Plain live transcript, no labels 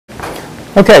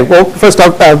Okay, well, first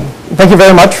off, thank you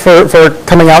very much for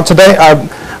coming out today.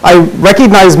 I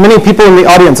recognize many people in the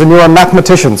audience, and you are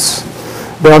mathematicians.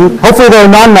 Hopefully there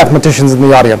are non-mathematicians in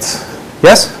the audience.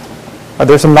 Yes? Are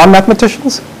there some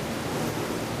non-mathematicians?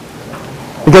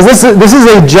 Because this is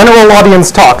a general audience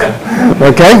talk,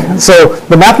 okay? So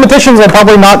the mathematicians will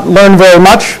probably not learn very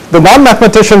much. The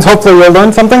non-mathematicians hopefully will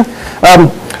learn something.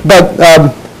 But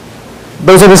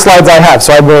those are the slides I have,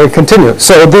 so I will continue.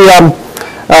 So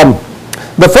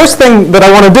the first thing that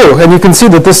I want to do, and you can see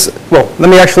that this, well, let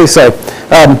me actually say,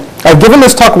 I've given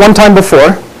this talk one time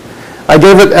before. I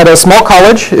gave it at a small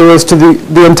college. It was to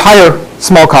the entire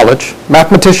small college,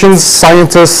 mathematicians,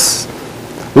 scientists,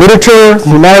 literature,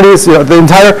 humanities, the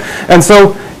entire, and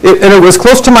so, it was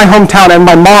close to my hometown, and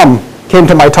my mom came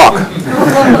to my talk.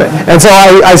 And so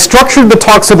I structured the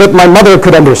talk so that my mother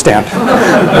could understand,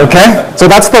 okay? So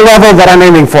that's the level that I'm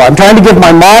aiming for. I'm trying to give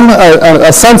my mom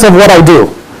a sense of what I do,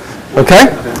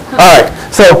 okay? All right,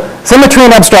 so symmetry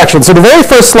and abstraction. So the very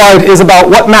first slide is about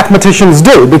what mathematicians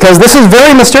do, because this is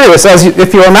very mysterious.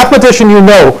 If you're a mathematician, you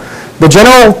know the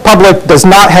general public does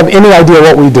not have any idea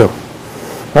what we do,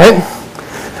 right?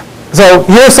 So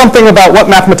here's something about what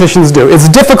mathematicians do. It's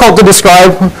difficult to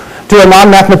describe to a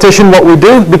non-mathematician what we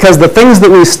do because the things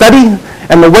that we study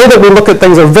and the way that we look at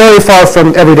things are very far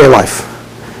from everyday life,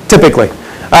 typically.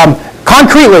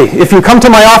 Concretely, if you come to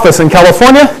my office in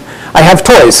California, I have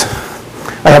toys.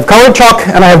 I have colored chalk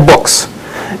and I have books.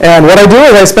 And what I do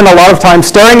is I spend a lot of time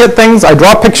staring at things, I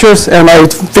draw pictures, and I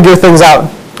figure things out.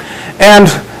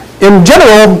 And in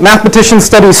general, mathematicians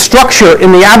study structure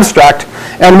in the abstract,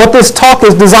 and what this talk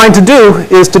is designed to do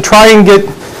is to try and get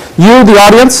you, the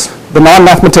audience, the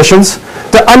non-mathematicians,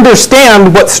 to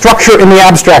understand what structure in the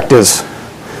abstract is.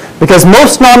 Because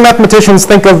most non-mathematicians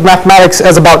think of mathematics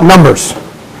as about numbers.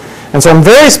 And so I'm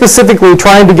very specifically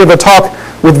trying to give a talk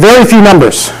with very few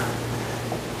numbers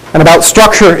and about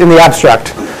structure in the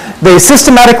abstract. They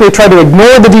systematically try to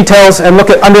ignore the details and look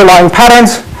at underlying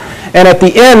patterns, and at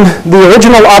the end, the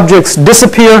original objects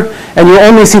disappear, and you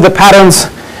only see the patterns.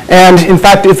 And in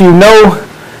fact, if you know,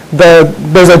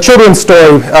 there's a children's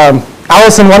story,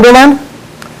 Alice in Wonderland.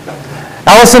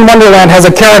 Alice in Wonderland has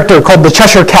a character called the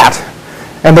Cheshire Cat,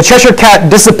 and the Cheshire Cat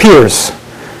disappears.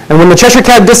 And when the Cheshire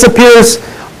Cat disappears,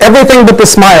 everything but the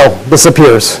smile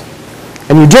disappears.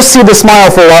 And you just see the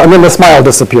smile for a while, and then the smile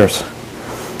disappears.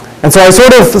 And so I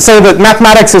sort of say that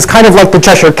mathematics is kind of like the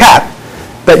Cheshire Cat,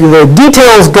 that the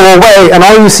details go away, and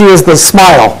all you see is the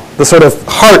smile, the sort of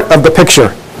heart of the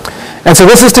picture. And so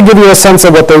this is to give you a sense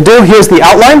of what they do. Here's the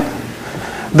outline.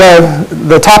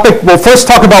 The topic, we'll first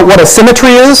talk about what a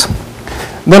symmetry is.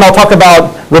 Then I'll talk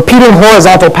about repeating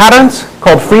horizontal patterns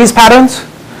called frieze patterns.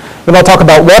 Then I'll talk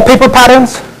about wallpaper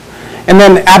patterns. And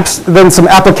then some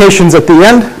applications at the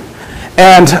end.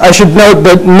 And I should note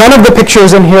that none of the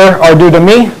pictures in here are due to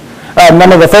me.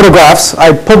 None of the photographs.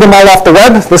 I pulled them all off the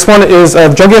web. This one is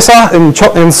of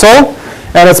Jogyeongsa in Seoul.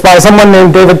 And it's by someone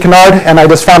named David Kennard, and I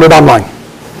just found it online.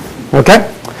 Okay?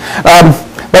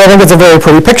 But I think it's a very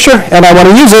pretty picture, and I want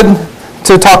to use it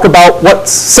to talk about what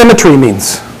symmetry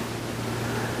means.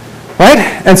 Right?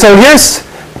 And so here's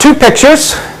two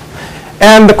pictures,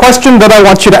 and the question that I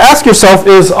want you to ask yourself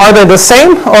is, are they the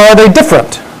same or are they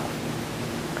different?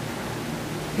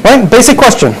 Right? Basic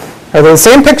question. Are they the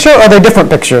same picture or are they different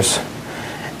pictures?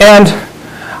 And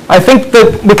I think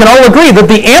that we can all agree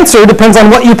that the answer depends on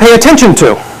what you pay attention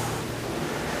to.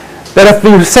 That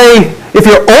if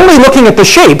you're only looking at the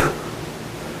shape,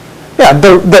 yeah,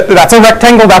 that's a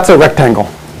rectangle, that's a rectangle.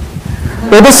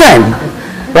 They're the same,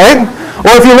 right?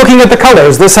 Or if you're looking at the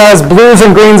colors, this has blues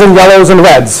and greens and yellows and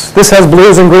reds. This has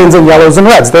blues and greens and yellows and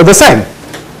reds. They're the same,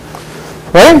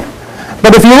 right?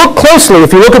 But if you look closely,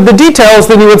 if you look at the details,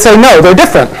 then you would say, no, they're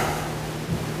different,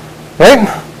 right?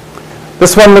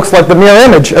 This one looks like the mirror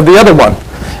image of the other one.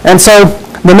 And so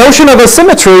the notion of a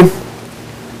symmetry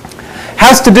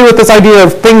has to do with this idea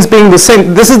of things being the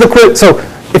same. This is the quiz. So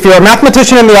if you're a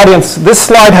mathematician in the audience, this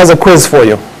slide has a quiz for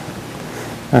you.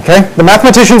 Okay? The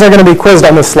mathematicians are going to be quizzed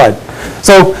on this slide.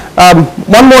 So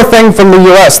one more thing from the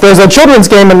US. There's a children's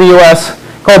game in the US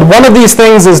called One of These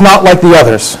Things Is Not Like the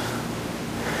Others.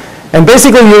 And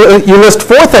basically you list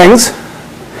 4 things,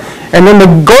 and then the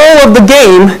goal of the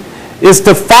game is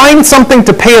to find something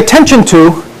to pay attention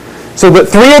to so that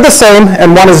 3 are the same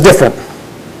and 1 is different.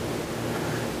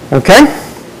 Okay?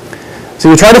 So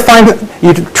you try to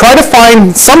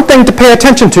find something to pay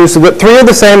attention to so that 3 are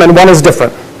the same and 1 is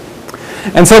different.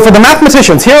 And so for the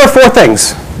mathematicians, here are 4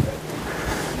 things.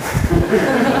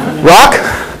 Rock,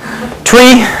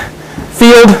 tree,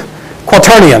 field,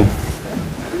 quaternion.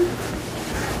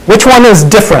 Which one is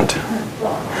different?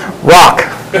 Rock.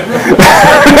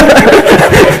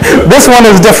 This one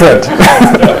is different.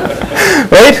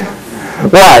 Right?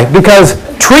 Why? Because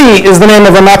tree is the name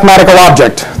of a mathematical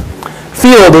object.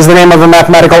 Field is the name of a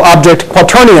mathematical object.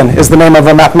 Quaternion is the name of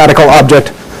a mathematical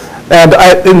object. And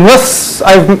unless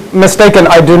I'm mistaken,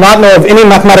 I do not know of any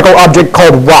mathematical object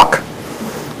called rock.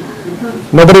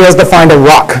 Nobody has defined a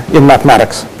rock in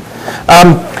mathematics.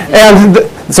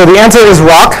 So the answer is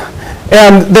rock.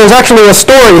 And there's actually a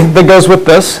story that goes with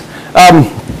this.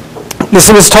 This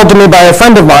was told to me by a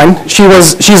friend of mine.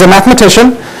 She's a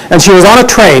mathematician, and she was on a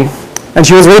train, and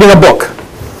she was reading a book.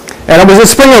 And it was a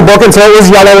Springer book, and so it was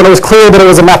yellow, and it was clear that it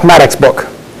was a mathematics book.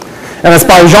 And it's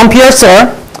by Jean-Pierre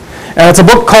Serre, and it's a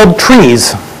book called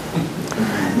Trees.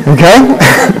 Okay?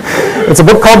 It's a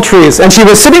book called Trees. And she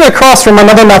was sitting across from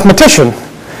another mathematician.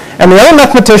 And the other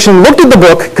mathematician looked at the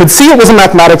book, could see it was a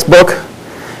mathematics book,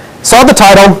 saw the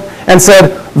title, and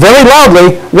said very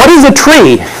loudly, "What is a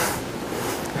tree?"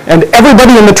 And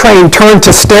everybody in the train turned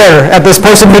to stare at this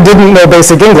person who didn't know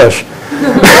basic English.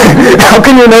 How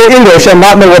can you know English and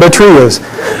not know what a tree is?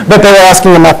 But they were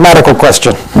asking a mathematical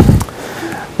question.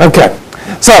 Okay.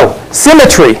 So,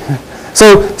 symmetry.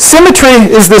 So, symmetry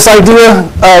is this idea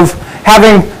of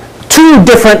having two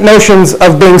different notions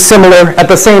of being similar at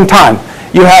the same time.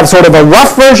 You have sort of a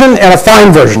rough version and a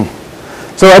fine version.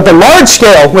 So at the large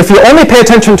scale, if you only pay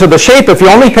attention to the shape, if you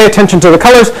only pay attention to the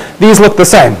colors, these look the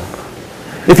same.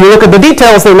 If you look at the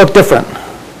details, they look different.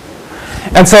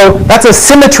 And so that's a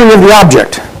symmetry of the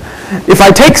object. If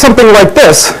I take something like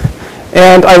this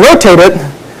and I rotate it,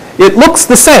 it looks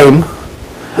the same,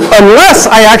 unless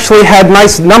I actually had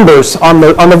nice numbers on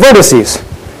the vertices.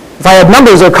 If I had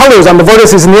numbers or colors on the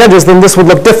vertices and the edges, then this would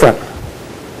look different.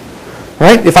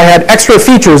 Right? If I had extra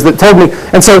features that told me.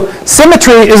 And so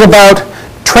symmetry is about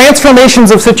transformations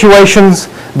of situations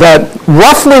that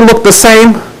roughly look the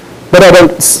same, but at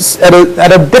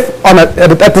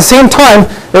the same time,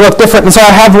 they look different. And so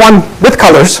I have one with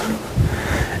colors.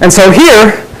 And so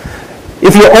here,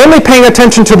 if you're only paying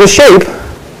attention to the shape,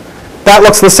 that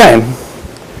looks the same.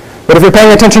 But if you're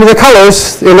paying attention to the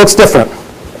colors, it looks different.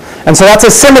 And so that's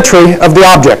a symmetry of the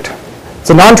object. It's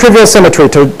a non-trivial symmetry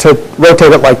to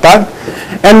rotate it like that.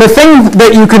 And the thing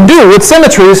that you can do with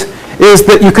symmetries is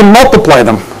that you can multiply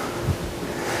them.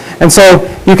 And so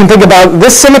you can think about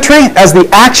this symmetry as the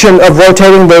action of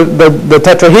rotating the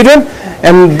tetrahedron,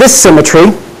 and this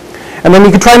symmetry. And then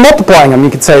you could try multiplying them. You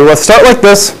could say, let's start like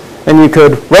this, and you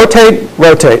could rotate,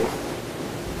 rotate.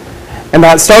 And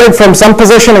that started from some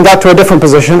position and got to a different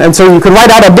position. And so you could write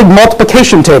out a big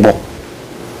multiplication table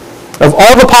of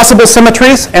all the possible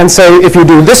symmetries, and say, if you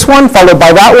do this one followed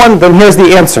by that one, then here's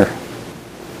the answer.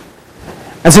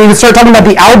 And so you can start talking about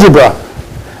the algebra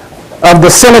of the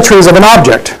symmetries of an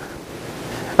object.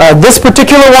 This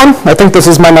particular one, I think this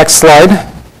is my next slide,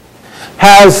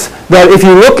 has that if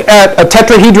you look at a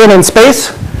tetrahedron in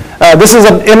space, this is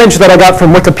an image that I got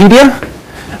from Wikipedia,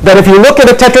 that if you look at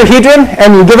a tetrahedron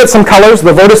and you give it some colors,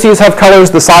 the vertices have colors,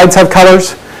 the sides have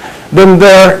colors, then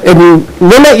and you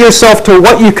limit yourself to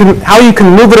how you can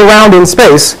move it around in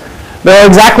space, there are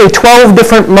exactly 12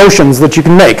 different motions that you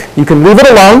can make. You can move it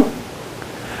alone.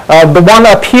 The one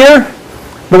up here,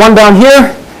 the one down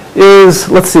here is,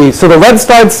 let's see, so the red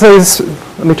side says,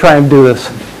 let me try and do this.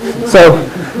 So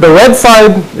the red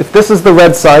side, if this is the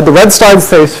red side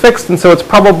stays fixed, and so it's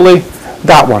probably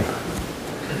that one.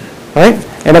 Right?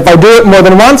 And if I do it more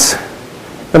than once,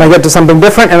 then I get to something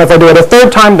different, and if I do it a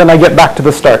third time, then I get back to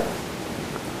the start.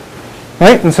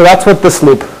 Right? And so that's what this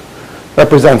loop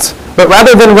represents. But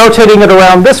rather than rotating it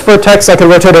around this vertex, I could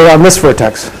rotate it around this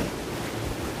vertex.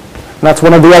 And that's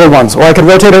one of the other ones. Or I could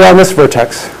rotate around this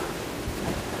vertex.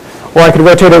 Or I could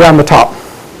rotate around the top.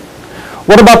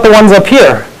 What about the ones up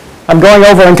here? I'm going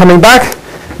over and coming back.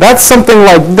 That's something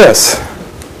like this.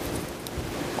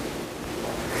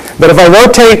 But if I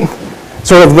rotate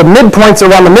sort of the midpoints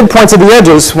around the midpoints of the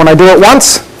edges, when I do it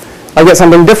once, I get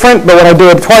something different, but when I do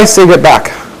it twice, I get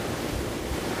back.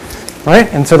 Right?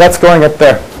 And so that's going up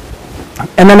there.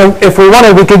 And then if we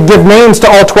wanted, we could give names to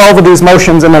all 12 of these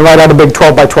motions and then write out a big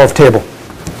 12 by 12 table.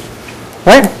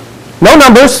 Right? No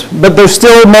numbers, but there's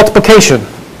still multiplication.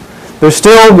 There's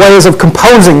still ways of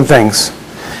composing things.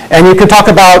 And you could talk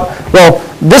about, well,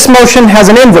 this motion has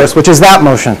an inverse, which is that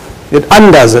motion. It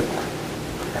undoes it.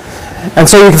 And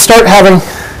so you can start having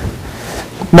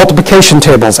multiplication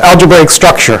tables, algebraic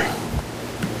structure.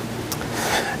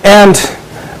 And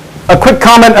a quick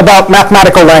comment about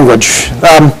mathematical language.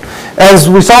 As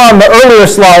we saw on the earlier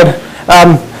slide,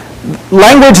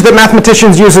 language that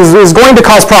mathematicians use is going to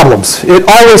cause problems. It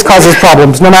always causes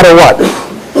problems, no matter what.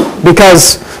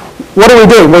 Because what are we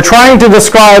doing? We're trying to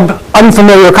describe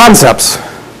unfamiliar concepts.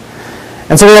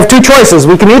 And so we have two choices.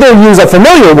 We can either use a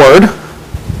familiar word,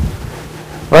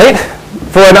 right,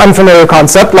 for an unfamiliar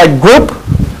concept, like group,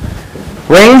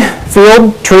 ring,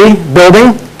 field, tree,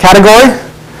 building, category.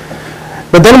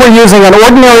 But then we're using an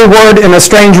ordinary word in a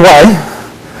strange way.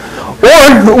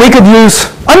 Or we could use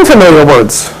unfamiliar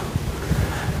words.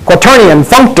 Quaternion,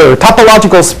 functor,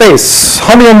 topological space,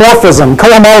 homeomorphism,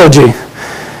 cohomology.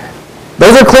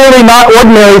 Those are clearly not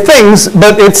ordinary things,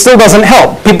 but it still doesn't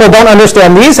help. People don't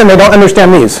understand these, and they don't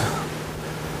understand these,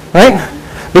 right?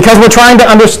 Because we're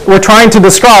trying to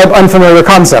describe unfamiliar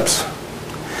concepts.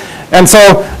 And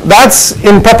so that's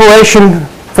in preparation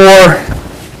for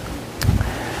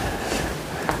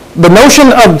the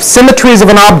notion of symmetries of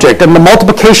an object and the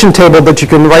multiplication table that you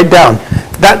can write down.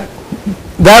 That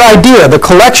idea, the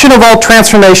collection of all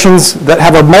transformations that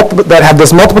have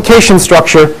this multiplication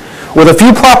structure with a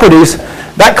few properties,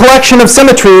 that collection of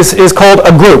symmetries is called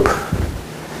a group.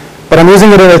 But I'm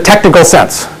using it in a technical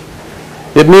sense.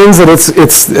 It means that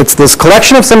it's this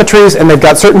collection of symmetries, and they've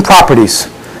got certain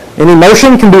properties. Any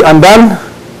motion can be undone,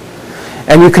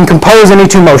 and you can compose any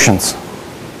two motions.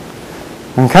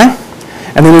 Okay?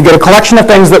 And then you get a collection of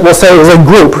things that we'll say is a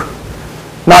group.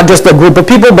 Not just a group of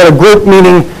people, but a group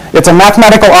meaning it's a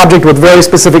mathematical object with very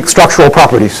specific structural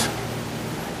properties.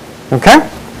 Okay?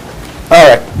 All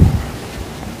right.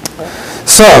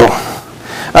 So,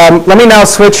 let me now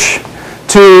switch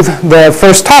to the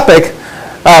first topic,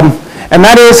 and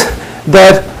that is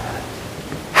that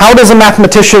how does a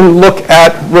mathematician look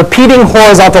at repeating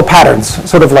horizontal patterns?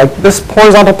 Sort of like this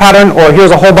horizontal pattern, or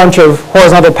here's a whole bunch of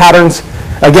horizontal patterns,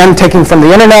 again, taken from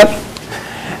the internet.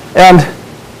 And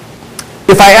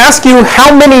if I ask you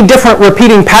how many different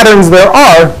repeating patterns there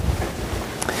are,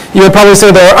 you would probably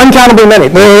say there are uncountably many.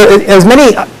 There are as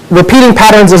many repeating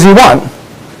patterns as you want,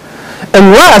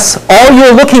 unless all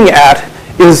you're looking at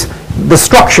is the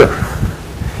structure.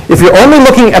 If you're only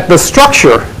looking at the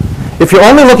structure, if you're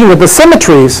only looking at the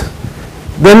symmetries,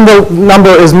 then the number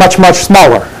is much, much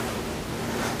smaller.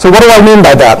 So what do I mean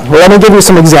by that? Well, let me give you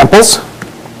some examples.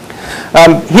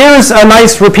 Here's a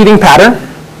nice repeating pattern.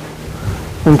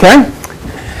 Okay?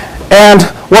 And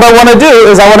what I want to do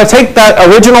is I want to take that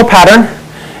original pattern,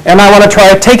 and I want to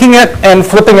try taking it and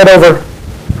flipping it over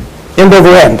end over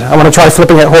end. I want to try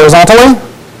flipping it horizontally,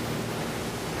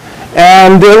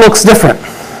 and it looks different.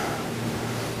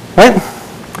 Right?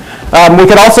 We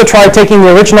could also try taking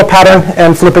the original pattern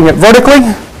and flipping it vertically.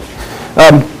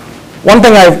 One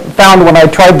thing I found when I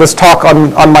tried this talk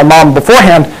on my mom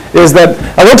beforehand is that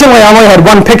originally I only had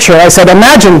one picture. I said,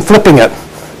 imagine flipping it.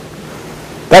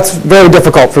 That's very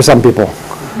difficult for some people.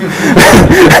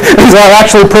 So I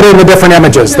actually put in the different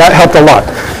images. That helped a lot.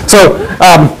 So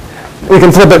we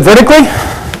can flip it vertically.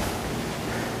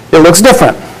 It looks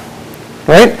different,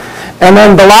 right? And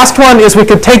then the last one is we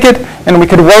could take it and we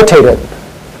could rotate it,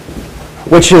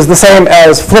 which is the same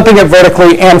as flipping it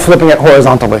vertically and flipping it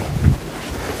horizontally.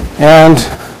 And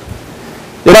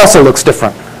it also looks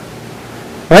different,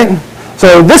 right?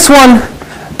 So this one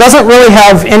doesn't really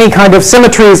have any kind of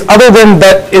symmetries other than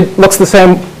that it looks the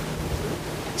same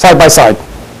side by side.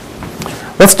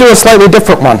 Let's do a slightly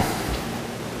different one.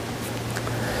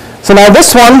 So now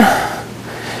this one,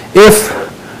 if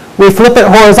we flip it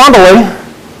horizontally,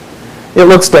 it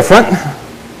looks different.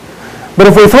 But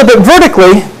if we flip it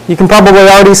vertically, you can probably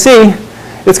already see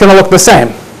it's going to look the same.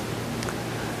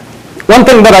 One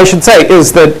thing that I should say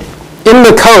is that in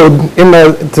the code,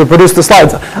 to produce the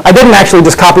slides, I didn't actually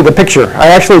just copy the picture. I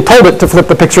actually told it to flip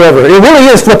the picture over. It really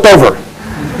is flipped over.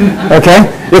 Okay?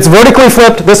 It's vertically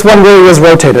flipped. This one really is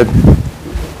rotated.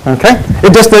 Okay?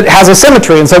 It has a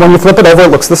symmetry, and so when you flip it over,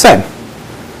 it looks the same.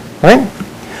 Right?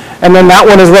 And then that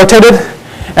one is rotated.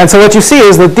 And so what you see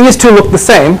is that these two look the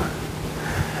same.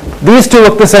 These two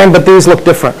look the same, but these look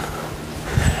different.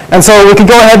 And so we could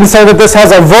go ahead and say that this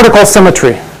has a vertical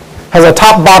symmetry, has a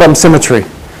top-bottom symmetry.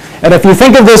 And if you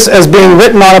think of this as being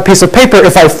written on a piece of paper,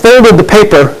 if I folded the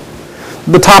paper,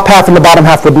 the top half and the bottom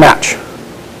half would match.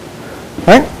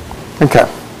 Right? Okay.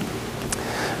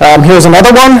 Here's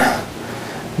another one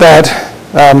that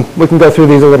we can go through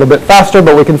these a little bit faster,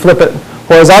 but we can flip it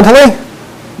horizontally.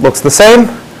 Looks the same.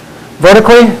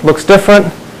 Vertically, looks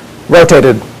different.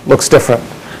 Rotated, looks different.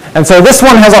 And so this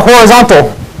one has a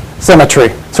horizontal symmetry,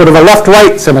 sort of a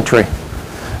left-right symmetry.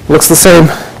 Looks the same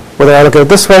whether I look at it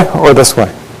this way or this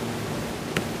way.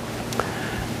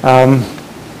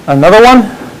 Another one,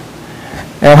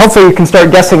 and hopefully you can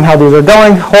start guessing how these are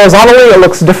going. Horizontally, it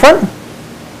looks different.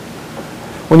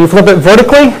 When you flip it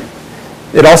vertically,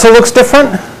 it also looks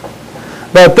different.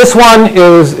 But this one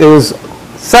is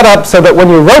set up so that when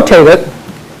you rotate it,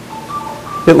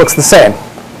 it looks the same.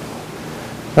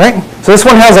 Right? So this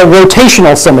one has a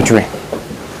rotational symmetry.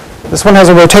 This one has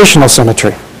a rotational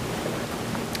symmetry.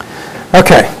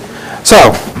 Okay,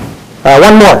 so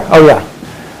one more. Oh yeah,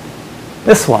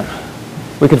 this one.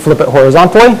 We could flip it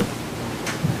horizontally.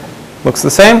 Looks the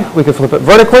same. We could flip it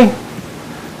vertically.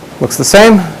 Looks the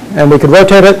same. And we could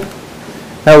rotate it.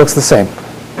 That looks the same.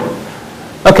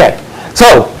 Okay,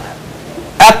 so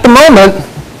at the moment,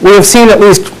 we have seen at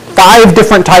least 5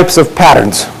 different types of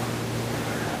patterns.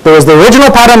 There was the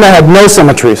original pattern that had no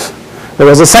symmetries. There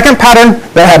was a second pattern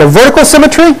that had a vertical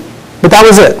symmetry, but that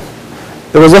was it.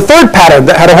 There was a third pattern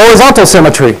that had a horizontal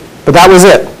symmetry, but that was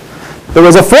it. There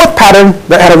was a fourth pattern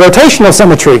that had a rotational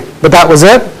symmetry, but that was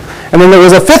it. And then there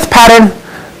was a fifth pattern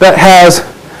that has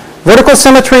vertical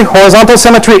symmetry, horizontal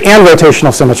symmetry, and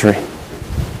rotational symmetry.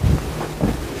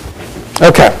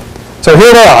 Okay, so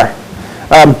here they are.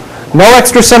 No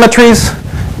extra symmetries,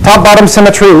 top-bottom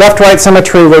symmetry, left-right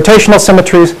symmetry, rotational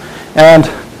symmetries, and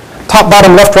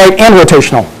top-bottom, left-right, and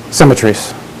rotational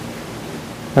symmetries.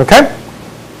 Okay?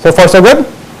 So far, so good?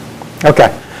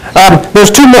 Okay. There's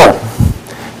 2 more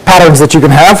patterns that you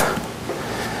can have.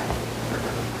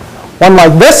 One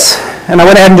like this, and I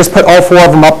went ahead and just put all 4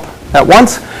 of them up at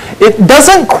once. It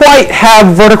doesn't quite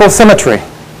have vertical symmetry.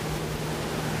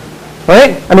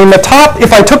 Right? I mean, the top,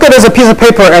 if I took it as a piece of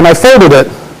paper and I folded it,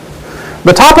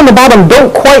 the top and the bottom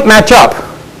don't quite match up.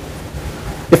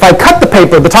 If I cut the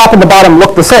paper, the top and the bottom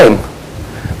look the same.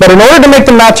 But in order to make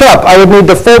them match up, I would need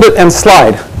to fold it and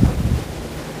slide.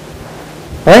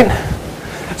 Right?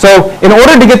 So in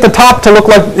order to get the top to look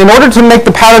like, in order to make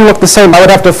the pattern look the same, I would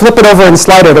have to flip it over and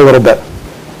slide it a little bit.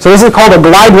 So this is called a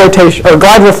glide rotation, or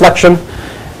glide reflection,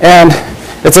 and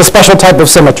it's a special type of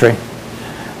symmetry.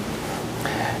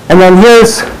 And then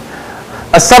here's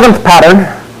a 7th pattern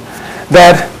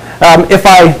that if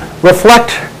I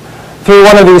reflect through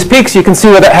one of these peaks, you can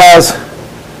see that it has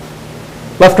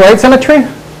left-right symmetry.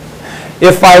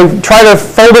 If I try to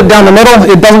fold it down the middle,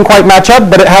 it doesn't quite match up,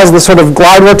 but it has this sort of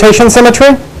glide rotation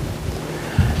symmetry.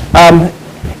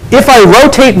 If I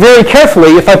rotate very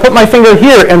carefully, if I put my finger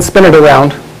here and spin it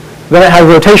around, then it has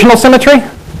rotational symmetry.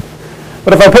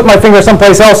 But if I put my finger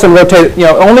someplace else and rotate,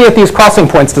 only at these crossing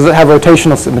points does it have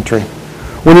rotational symmetry.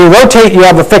 When you rotate, you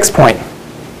have a fixed point.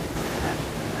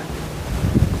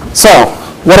 So,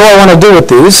 what do I want to do with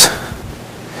these?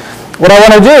 What I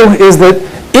want to do is that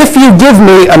if you give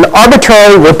me an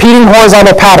arbitrary repeating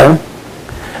horizontal pattern,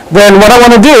 then what I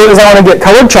want to do is I want to get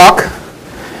colored chalk,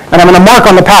 and I'm going to mark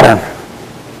on the pattern.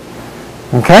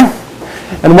 Okay?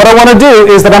 And what I want to do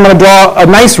is that I'm going to draw a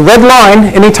nice red line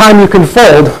anytime you can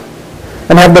fold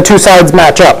and have the 2 sides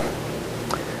match up.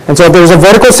 And so if there's a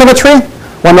vertical symmetry,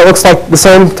 one that looks like the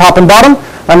same top and bottom,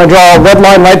 I'm going to draw a red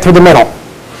line right through the middle,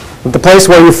 at the place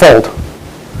where you fold.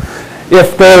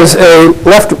 If there's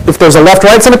a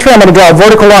left-right symmetry, I'm going to draw a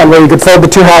vertical line where you could fold the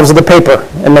 2 halves of the paper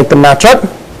and make them match up.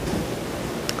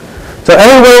 So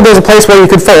anywhere there's a place where you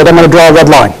could fold, I'm going to draw a red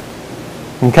line.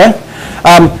 Okay?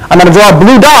 I'm going to draw a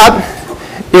blue dot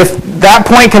if that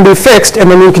point can be fixed, and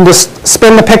then you can just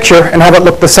spin the picture and have it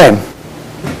look the same.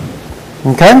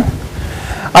 Okay?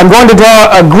 I'm going to draw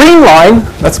a green line,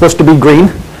 that's supposed to be green,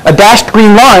 a dashed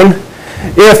green line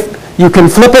if you can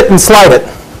flip it and slide it,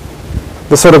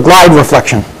 the sort of glide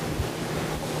reflection.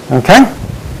 Okay?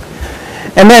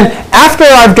 And then after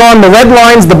I've drawn the red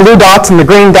lines, the blue dots, and the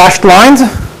green dashed lines,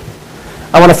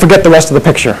 I want to forget the rest of the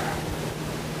picture.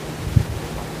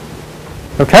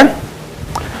 Okay?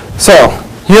 So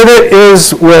here it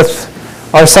is with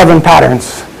our 7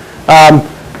 patterns.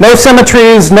 No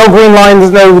symmetries, no green lines,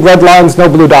 no red lines, no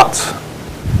blue dots.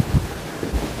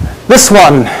 This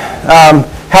one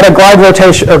had a glide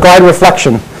rotation or glide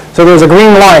reflection. So there's a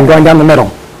green line going down the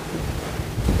middle.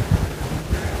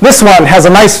 This one has a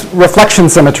nice reflection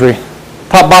symmetry,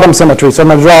 top-bottom symmetry. So I'm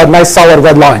going to draw a nice solid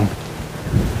red line.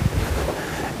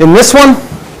 In this one,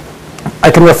 I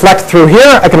can reflect through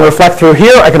here, I can reflect through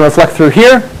here, I can reflect through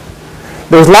here.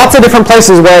 There's lots of different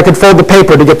places where I could fold the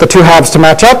paper to get the 2 halves to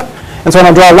match up. And so I'm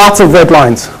going to draw lots of red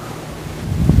lines.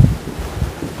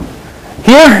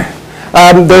 Here,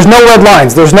 there's no red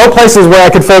lines. There's no places where I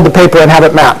could fold the paper and have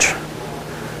it match.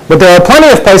 But there are plenty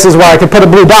of places where I could put a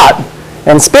blue dot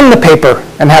and spin the paper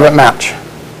and have it match.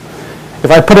 If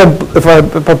I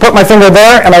put my finger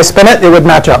there and I spin it, it would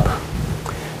match up.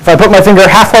 If I put my finger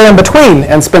halfway in between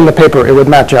and spin the paper, it would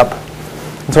match up.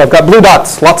 And so I've got blue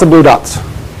dots, lots of blue dots.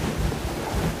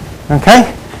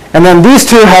 Okay? And then these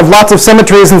 2 have lots of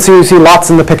symmetries, and so you see lots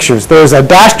in the pictures. There's a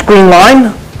dashed green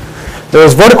line,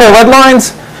 there's vertical red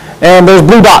lines, and there's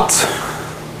blue dots.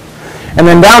 And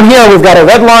then down here we've got a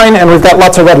red line, and we've got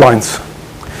lots of red lines.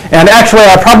 And actually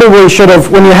I probably should have,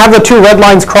 when you have the 2 red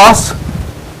lines cross,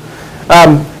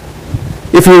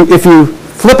 if you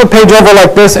flip a page over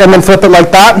like this and then flip it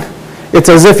like that, it's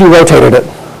as if you rotated it.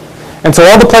 And so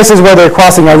all the places where they're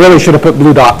crossing, I really should have put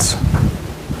blue dots.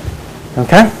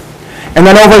 Okay? And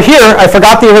then over here, I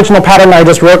forgot the original pattern. I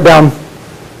just wrote down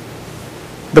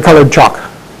the colored chalk.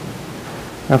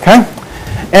 Okay?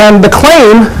 And the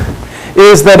claim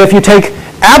is that if you take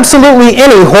absolutely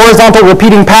any horizontal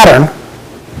repeating pattern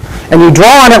and you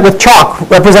draw on it with chalk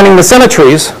representing the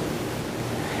symmetries,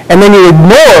 and then you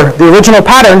ignore the original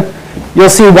pattern, you'll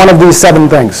see one of these 7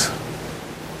 things.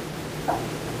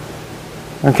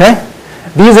 Okay?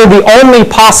 These are the only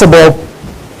possible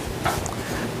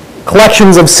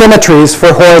collections of symmetries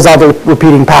for horizontal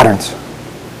repeating patterns.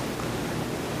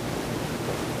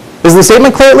 Is the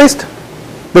statement clear at least?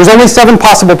 There's only 7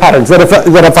 possible patterns. That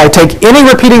if I take any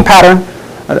repeating pattern,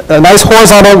 a nice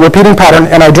horizontal repeating pattern,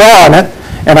 and I draw on it,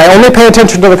 and I only pay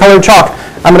attention to the colored chalk,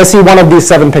 I'm going to see one of these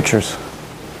 7 pictures.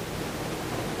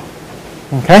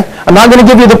 Okay? I'm not going to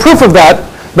give you the proof of that,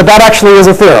 but that actually is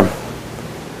a theorem.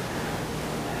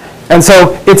 And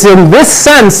so it's in this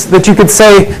sense that you could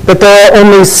say that there are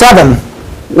only 7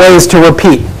 ways to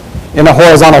repeat in a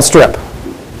horizontal strip.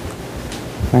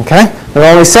 Okay? There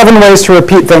are only 7 ways to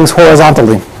repeat things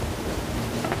horizontally.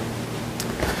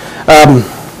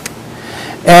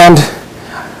 And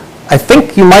I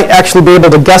think you might actually be able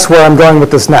to guess where I'm going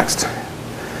with this next.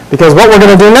 Because what we're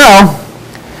going to do now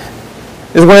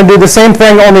is we're going to do the same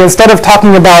thing, only instead of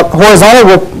talking about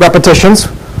horizontal repetitions,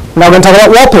 we're now going to talk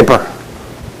about wallpaper.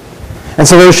 And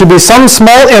so there should be some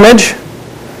small image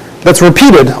that's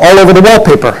repeated all over the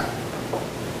wallpaper.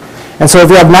 And so if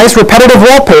you have nice repetitive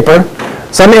wallpaper,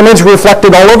 some image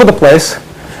reflected all over the place,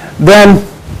 then,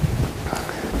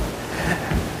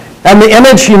 and the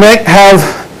image you may have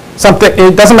something,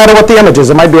 it doesn't matter what the image is.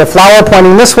 It might be a flower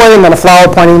pointing this way, and then a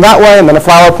flower pointing that way, and then a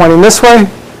flower pointing this way.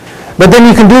 But then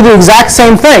you can do the exact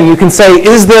same thing. You can say,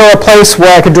 is there a place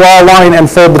where I could draw a line and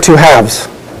fold the 2 halves?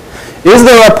 Is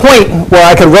there a point where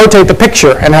I could rotate the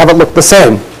picture and have it look the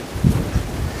same?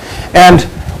 And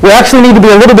we actually need to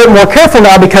be a little bit more careful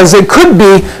now, because it could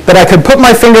be that I could put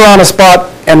my finger on a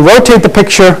spot and rotate the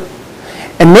picture,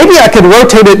 and maybe I could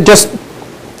rotate it just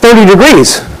 30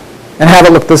 degrees and have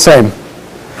it look the same.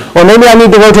 Or maybe I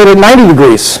need to rotate it 90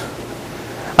 degrees.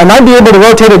 I might be able to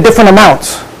rotate it different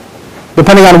amounts,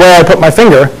 depending on where I put my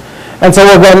finger. And so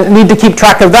we're going to need to keep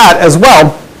track of that as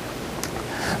well.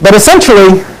 But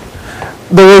essentially,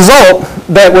 the result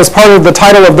that was part of the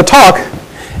title of the talk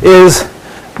is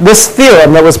this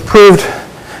theorem that was proved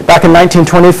back in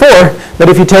 1924, that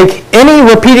if you take any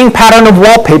repeating pattern of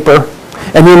wallpaper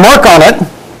and you mark on it,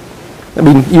 I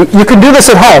mean, you could do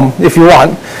this at home if you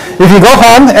want. If you go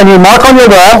home and you mark on your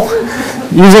wall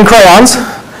using crayons,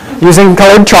 using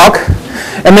colored chalk,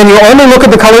 and then you only look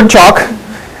at the colored chalk,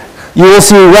 you will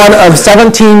see one of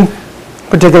 17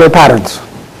 particular patterns.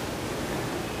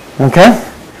 Okay?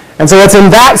 And so it's in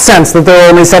that sense that there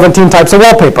are only 17 types of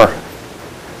wallpaper.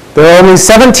 There are only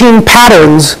 17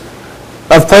 patterns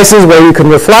of places where you can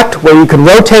reflect, where you can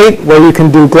rotate, where you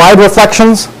can do glide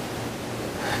reflections.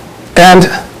 And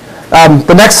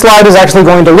the next slide is actually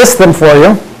going to list them for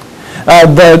you.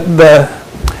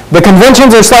 The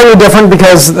conventions are slightly different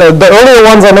because the earlier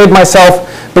ones I made myself.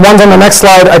 The ones on the next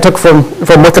slide I took from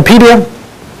Wikipedia.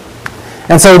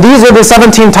 And so these are the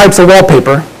 17 types of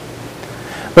wallpaper.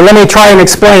 But let me try and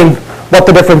explain what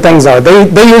the different things are.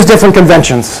 They use different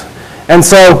conventions. And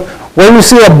so when you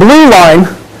see a blue line,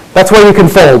 that's where you can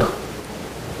fold.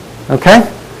 Okay?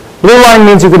 Blue line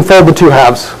means you can fold the 2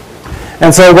 halves.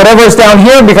 And so whatever is down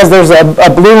here, because there's a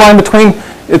blue line between,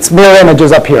 its mirror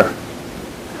images up here.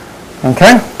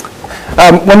 Okay?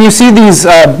 When you see these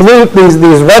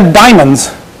these red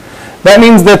diamonds, that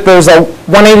means that there's a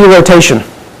 180 rotation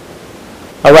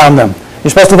around them. You're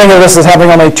supposed to think of this as having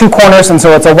only 2 corners, and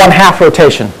so it's a 1/2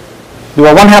 rotation. Do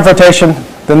a 1/2 rotation,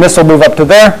 then this will move up to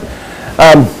there.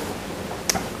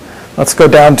 Let's go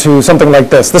down to something like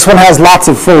this. This one has lots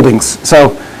of foldings.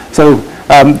 So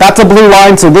that's a blue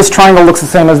line, so this triangle looks the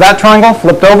same as that triangle,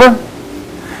 flipped over.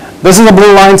 This is a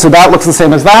blue line, so that looks the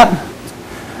same as that.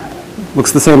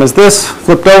 Looks the same as this,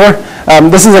 flipped over.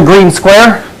 This is a green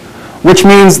square, which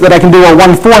means that I can do a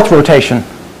 1/4 rotation,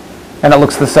 and it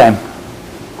looks the same.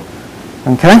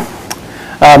 Okay?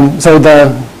 So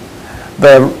the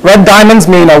red diamonds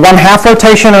mean a 1/2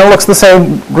 rotation, and it looks the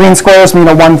same. Green squares mean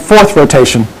a 1/4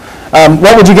 rotation.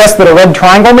 What would you guess that a red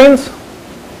triangle means?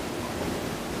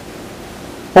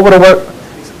 What would a word?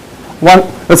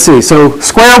 Let's see. So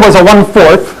square was a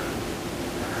 1/4.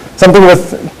 Something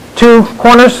with 2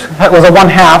 corners was a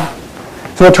 1/2.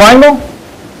 So a triangle?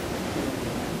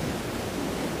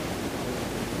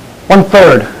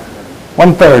 1/3.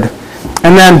 1/3.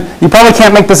 And then, you probably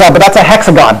can't make this out, but that's a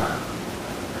hexagon.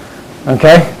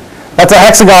 Okay? That's a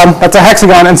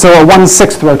hexagon, and so a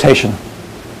 1/6 rotation.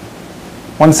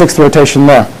 1/6 rotation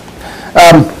there.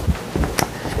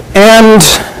 And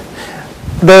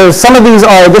some of these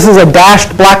are, this is a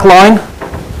dashed black line.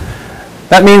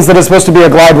 That means that it's supposed to be a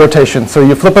glide rotation. So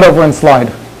you flip it over and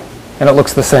slide, and it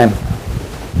looks the same.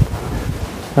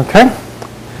 Okay?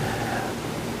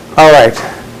 All right.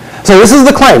 So this is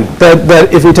the claim,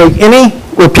 that if you take any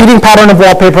repeating pattern of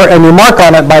wallpaper and you mark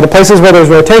on it by the places where there's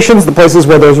rotations, the places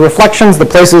where there's reflections, the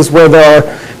places where there are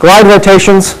glide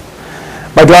rotations,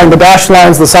 by drawing the dashed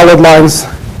lines, the solid lines,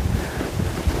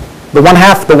 the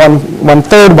 1/2, the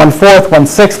 1/3, 1/4,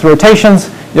 1/6 rotations,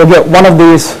 you'll get one of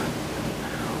these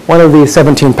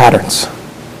 17 patterns.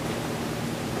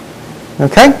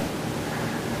 Okay?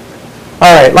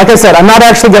 All right, like I said, I'm not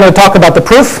actually going to talk about the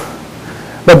proof,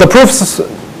 but the proof's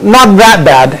not that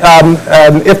bad.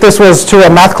 If this was to a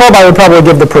math club, I would probably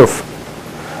give the proof.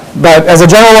 But as a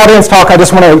general audience talk, I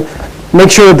just want to make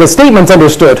sure the statement's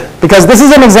understood, because this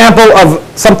is an example of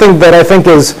something that I think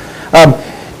is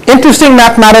interesting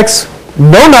mathematics,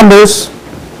 no numbers,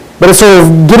 but it's sort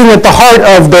of getting at the heart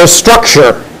of their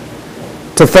structure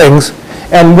to things,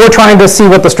 and we're trying to see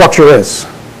what the structure is.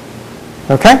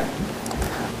 Okay?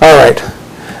 All right.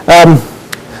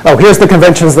 Here's the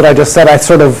conventions that I just said. I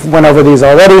sort of went over these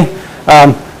already.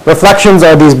 Reflections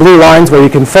are these blue lines where you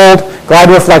can fold. Glide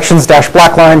reflections, dashed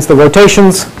black lines. The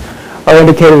rotations are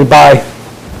indicated by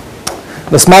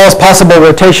the smallest possible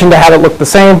rotation to have it look the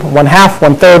same, 1/2,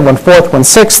 1/3, 1/4,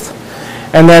 1/6.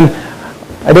 And then,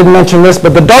 I didn't mention this,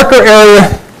 but the darker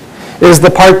area is the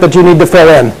part that you need to fill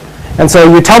in. And so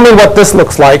you tell me what this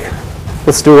looks like.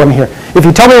 Let's do one here. If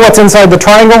you tell me what's inside the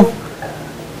triangle,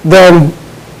 then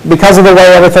because of the way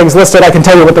everything's listed, I can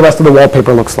tell you what the rest of the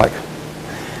wallpaper looks like.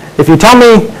 If you tell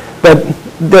me that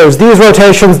there's these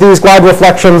rotations, these glide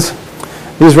reflections,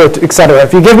 these etc.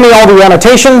 If you give me all the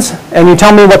annotations and you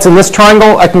tell me what's in this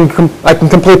triangle, I can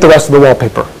complete the rest of the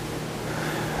wallpaper.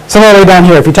 Similarly down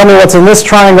here, if you tell me what's in this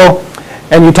triangle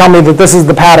and you tell me that this is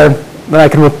the pattern, then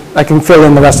I can fill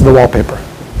in the rest of the wallpaper.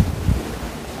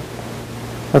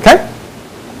 Okay?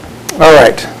 All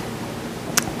right.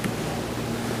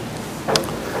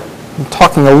 I'm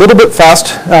talking a little bit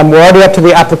fast. We're already up to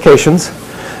the applications.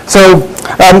 So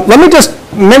let me just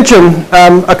mention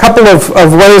a couple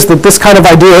of ways that this kind of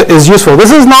idea is useful.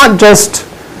 This is not just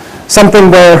something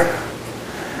where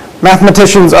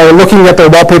mathematicians are looking at their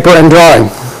wallpaper and drawing.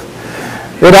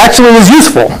 It actually is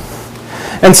useful.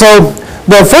 And so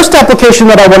the first application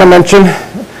that I want to mention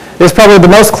is probably the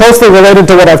most closely related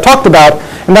to what I've talked about,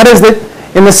 and that is that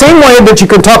in the same way that you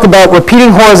can talk about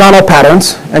repeating horizontal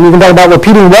patterns, and you can talk about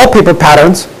repeating wallpaper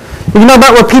patterns, you can talk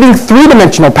about repeating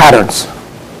three-dimensional patterns.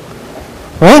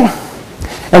 Right?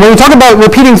 And when you talk about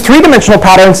repeating three-dimensional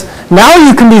patterns, now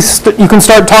you can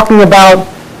start talking about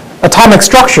atomic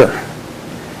structure.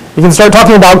 You can start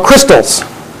talking about crystals.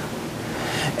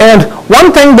 And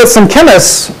one thing that some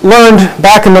chemists learned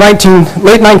back in the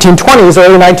late 1920s,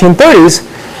 early 1930s,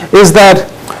 is that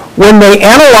when they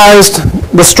analyzed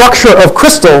the structure of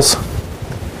crystals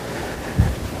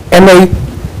and they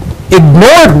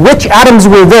ignored which atoms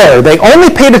were there, they only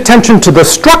paid attention to the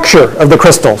structure of the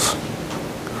crystals.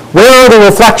 Where are the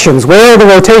reflections? Where are the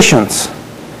rotations?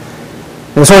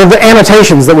 And sort of the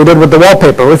annotations that we did with the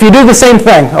wallpaper. If you do the same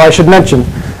thing, I should mention,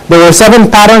 there were 7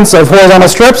 patterns of horizontal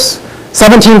strips,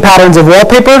 17 patterns of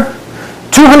wallpaper,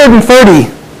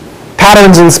 230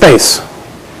 patterns in space.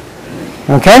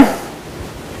 Okay?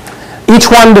 Each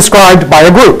one described by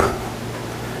a group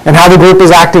and how the group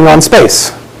is acting on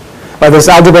space by this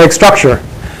algebraic structure.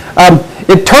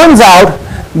 It turns out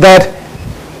that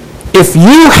if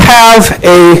you have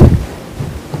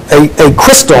a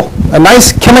crystal, a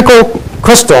nice chemical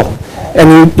crystal,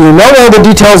 and you know all the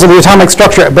details of the atomic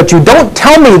structure, but you don't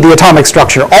tell me the atomic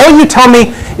structure. All you tell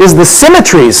me is the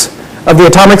symmetries of the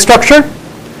atomic structure.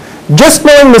 Just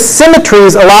knowing the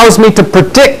symmetries allows me to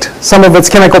predict some of its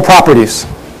chemical properties.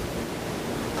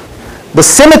 The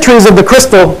symmetries of the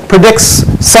crystal predicts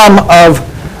some of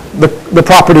the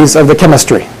properties of the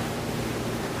chemistry,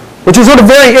 which is sort of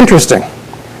very interesting.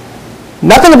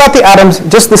 Nothing about the atoms,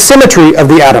 just the symmetry of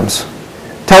the atoms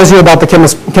tells you about the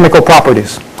chemical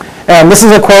properties. And this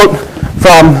is a quote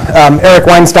from Eric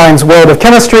Weinstein's World of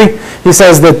Chemistry. He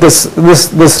says that this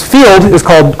field is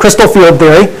called crystal field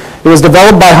theory. It was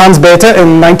developed by Hans Bethe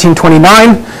in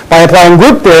 1929 by applying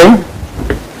group theory.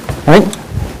 Right?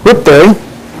 Group theory.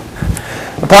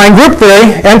 Applying group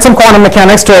theory and some quantum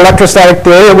mechanics to electrostatic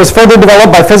theory, it was further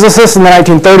developed by physicists in the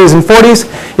 1930s and 40s.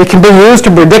 It can be used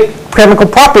to predict chemical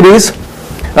properties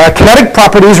kinetic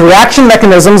properties, reaction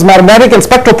mechanisms, magnetic and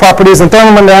spectral properties, and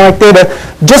thermodynamic data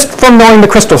just from knowing the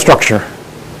crystal structure.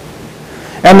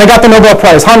 And they got the Nobel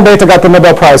Prize. Han Bethe got the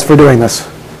Nobel Prize for doing this.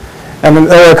 And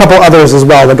there were a couple others as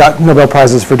well that got Nobel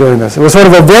Prizes for doing this. It was sort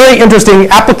of a very interesting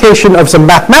application of some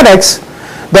mathematics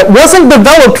that wasn't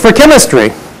developed for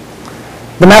chemistry.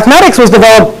 The mathematics was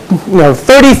developed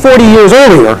 30, 40 years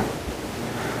earlier,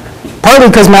 partly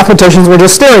because mathematicians were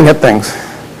just staring at things.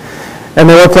 And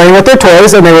they were playing with their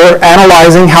toys, and they were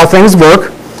analyzing how things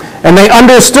work, and they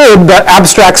understood the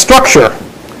abstract structure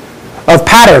of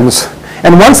patterns.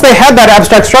 And once they had that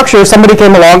abstract structure, somebody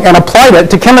came along and applied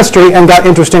it to chemistry and got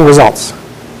interesting results.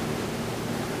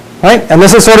 Right? And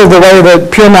this is sort of the way that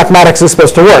pure mathematics is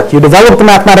supposed to work. You develop the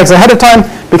mathematics ahead of time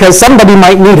because somebody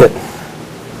might need it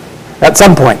at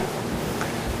some point,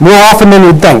 more often than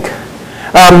you'd think.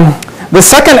 The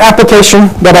second application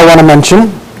that I want to mention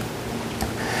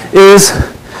is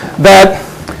that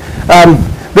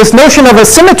this notion of a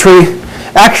symmetry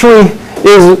actually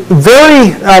is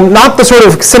very, not the sort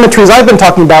of symmetries I've been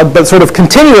talking about, but sort of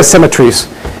continuous symmetries.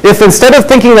 If instead of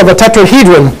thinking of a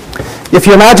tetrahedron, if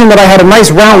you imagine that I had a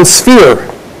nice round sphere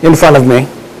in front of me,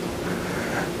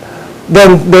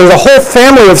 then there's a whole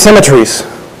family of symmetries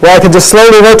where I could just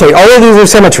slowly rotate. All of these are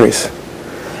symmetries.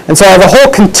 And so I have a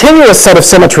whole continuous set of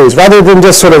symmetries rather than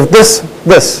just sort of this,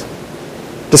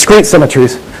 discrete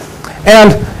symmetries.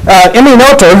 And Emmy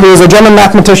Noether, who was a German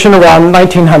mathematician around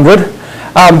 1900,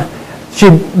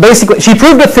 she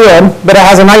proved a theorem, but it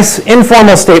has a nice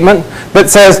informal statement that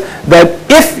says that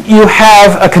if you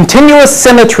have a continuous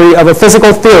symmetry of a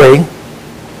physical theory,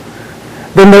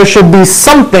 then there should be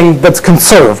something that's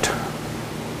conserved.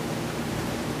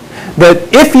 That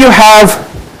if you have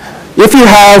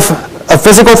a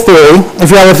physical theory,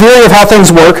 if you have a theory of how things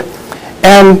work,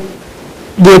 and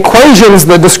the equations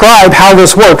that describe how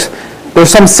this works, there's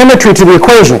some symmetry to the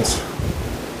equations.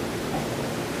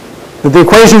 That the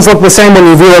equations look the same when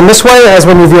you view them this way as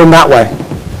when you view them that way.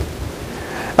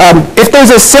 If there's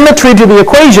a symmetry to the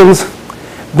equations,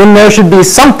 then there should be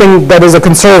something that is a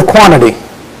conserved quantity.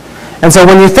 And so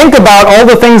when you think about all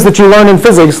the things that you learn in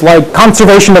physics, like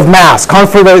conservation of mass,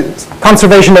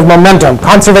 conservation of momentum,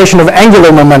 conservation of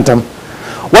angular momentum,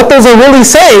 what those are really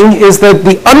saying is that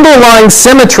the underlying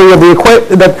symmetry of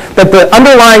that the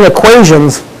underlying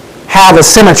equations have a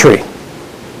symmetry.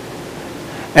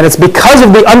 And it's because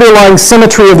of the underlying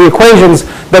symmetry of the equations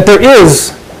that there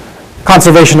is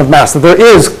conservation of mass, that there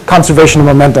is conservation of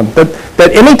momentum.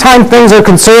 That any time things are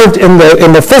conserved in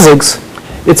the physics,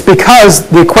 it's because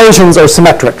the equations are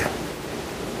symmetric.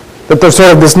 That there's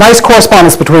sort of this nice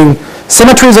correspondence between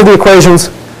symmetries of the equations,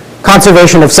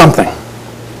 conservation of something.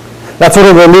 That's sort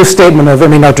of a loose statement of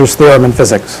Emmy Noether's theorem in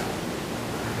physics.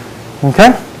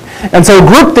 Okay? And so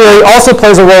group theory also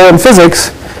plays a role in physics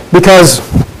because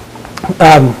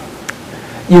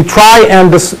you try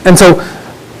and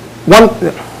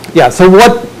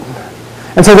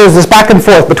so there's this back and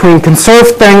forth between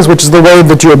conserved things, which is the way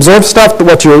that you observe stuff,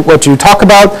 what you talk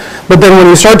about, but then when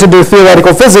you start to do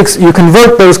theoretical physics, you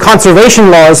convert those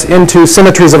conservation laws into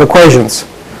symmetries of equations.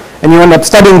 And you end up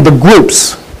studying the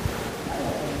groups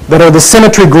that are the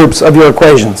symmetry groups of your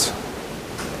equations.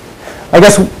 I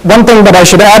guess one thing that I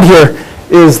should add here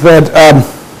is that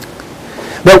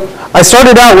I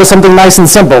started out with something nice and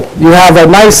simple. You have a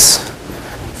nice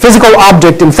physical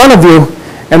object in front of you,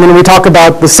 and then we talk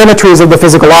about the symmetries of the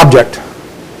physical object.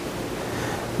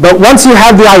 But once you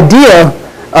have the idea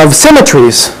of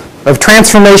symmetries, of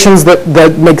transformations that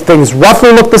make things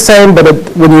roughly look the same, but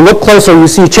when you look closer you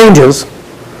see changes,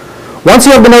 once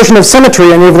you have the notion of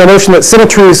symmetry and you have the notion that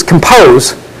symmetries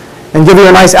compose and give you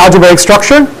a nice algebraic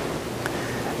structure,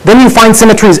 then you find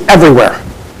symmetries everywhere.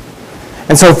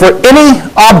 And so for any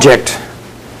object,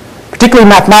 particularly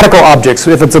mathematical objects,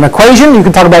 if it's an equation, you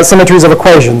can talk about symmetries of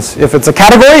equations. If it's a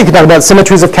category, you can talk about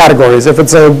symmetries of categories. If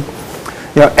it's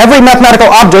every mathematical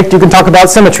object, you can talk about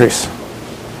symmetries.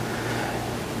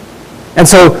 And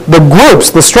so the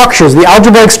groups, the structures, the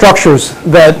algebraic structures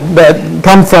that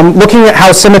come from looking at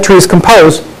how symmetries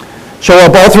compose show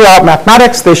up all throughout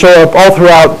mathematics. They show up all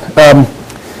throughout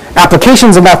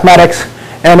applications of mathematics.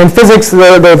 And in physics,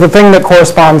 they're the thing that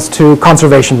corresponds to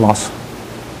conservation laws.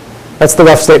 That's the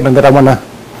rough statement that I want to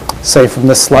say from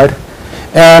this slide.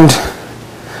 And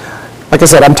like I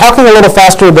said, I'm talking a little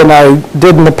faster than I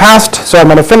did in the past, so I'm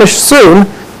going to finish soon.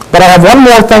 But I have one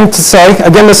more thing to say.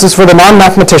 Again, this is for the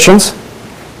non-mathematicians.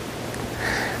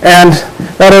 And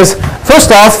that is, first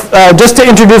off, just to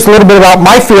introduce a little bit about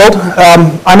my field,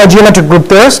 I'm a geometric group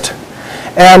theorist.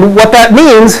 And what that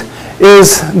means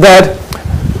is that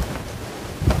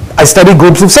I study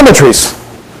groups of symmetries.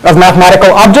 of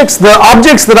mathematical objects. The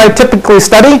objects that I typically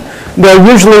study, they're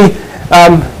usually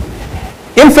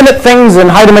infinite things in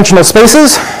high-dimensional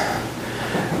spaces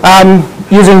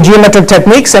using geometric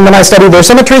techniques, and then I study their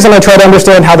symmetries, and I try to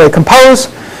understand how they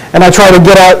compose, and I try to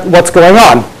get at what's going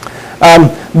on.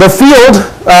 The field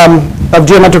of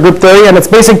geometric group theory and its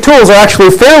basic tools are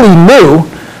actually fairly new.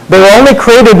 They were only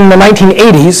created in the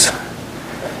 1980s,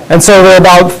 and so they're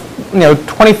about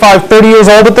 25, 30 years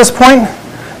old at this point.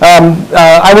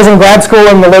 I was in grad school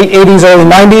in the late 80s, early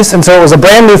 90s, and so it was a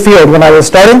brand new field when I was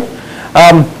starting.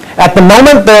 At the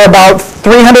moment, there are about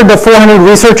 300 to 400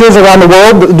 researchers around the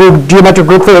world that do geometric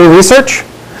group theory research.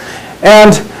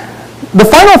 And the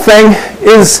final thing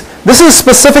is, this is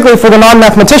specifically for the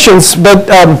non-mathematicians, but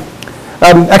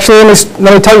actually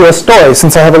let me tell you a story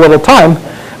since I have a little time.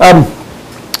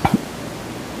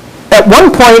 At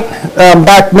one point,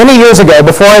 back many years ago,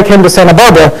 before I came to Santa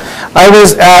Barbara, I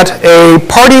was at a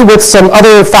party with some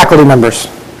other faculty members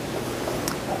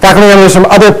from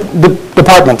other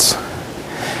departments.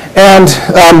 And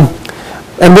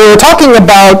we were talking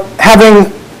about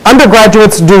having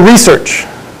undergraduates do research.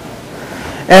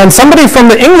 And somebody from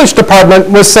the English department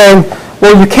was saying,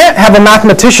 well, you can't have a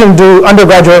mathematician do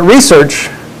undergraduate research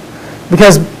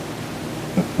because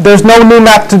there's no new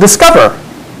math to discover.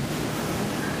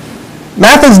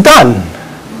 Math is done.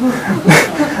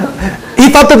 He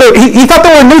thought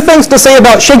there were new things to say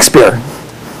about Shakespeare,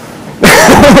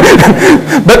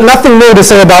 but nothing new to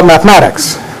say about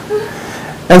mathematics.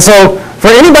 And so for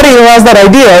anybody who has that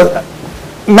idea,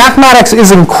 mathematics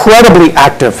is incredibly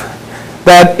active.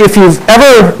 That if you've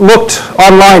ever looked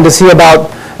online to see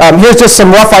about, here's just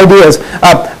some rough ideas.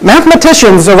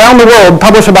 Mathematicians around the world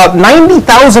publish about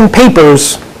 90,000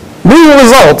 papers, new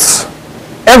results,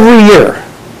 every year.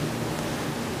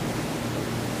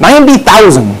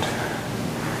 90,000.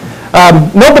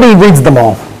 Nobody reads them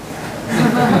all,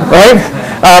 right?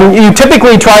 You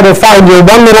typically try to find your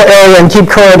one little area and keep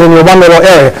current in your one little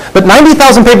area. But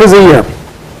 90,000 papers a year.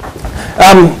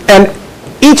 And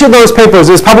each of those papers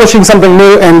is publishing something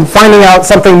new and finding out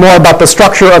something more about the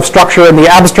structure of structure in the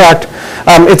abstract.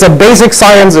 It's a basic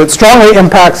science. It strongly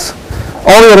impacts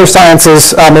all the other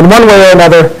sciences in one way or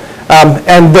another.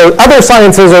 And the other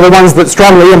sciences are the ones that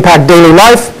strongly impact daily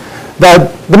life.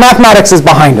 The mathematics is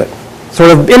behind it,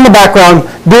 sort of in the background,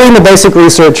 doing the basic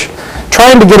research,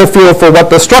 trying to get a feel for what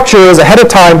the structure is ahead of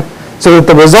time so that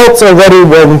the results are ready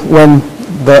when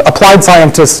the applied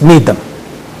scientists need them.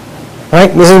 Right?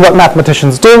 This is what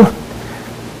mathematicians do.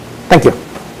 Thank you.